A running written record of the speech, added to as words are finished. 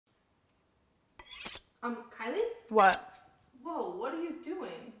Kylie? What? Whoa, what are you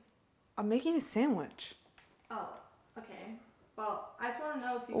doing? I'm making a sandwich. Oh, okay. Well, I just want to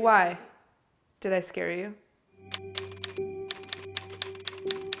know if you could Why? tell me- Did I scare you?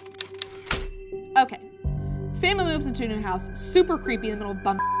 Okay. Family moves into a new house, super creepy in the middle of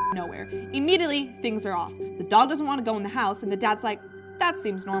bum nowhere. Immediately, things are off. The dog doesn't want to go in the house, and the dad's like, that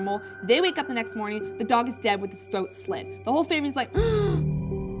seems normal. They wake up the next morning, the dog is dead with his throat slit. The whole family's like,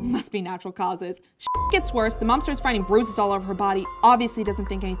 must be natural causes. Gets worse, the mom starts finding bruises all over her body, obviously doesn't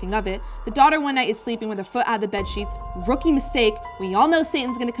think anything of it. The daughter one night is sleeping with her foot out of the bed sheets. Rookie mistake, we all know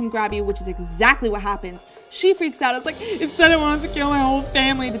Satan's gonna come grab you, which is exactly what happens. She freaks out, it's like, it said it wanted to kill my whole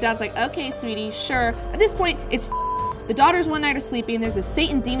family. The dad's like, okay, sweetie, sure. At this point, it's the daughters one night are sleeping, there's a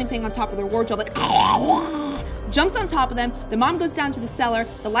Satan demon thing on top of their wardrobe, like, jumps on top of them, the mom goes down to the cellar,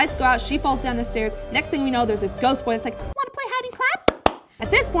 the lights go out, she falls down the stairs. Next thing we know, there's this ghost boy that's like, wanna play hide and clap?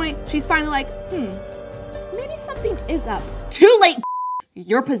 At this point, she's finally like, maybe something is up. Too late,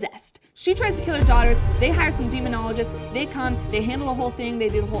 you're possessed. She tries to kill her daughters, they hire some demonologists, they come, they handle the whole thing, they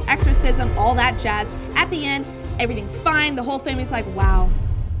do the whole exorcism, all that jazz. At the end, everything's fine, the whole family's like, wow,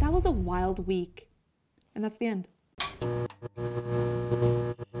 that was a wild week. And that's the end.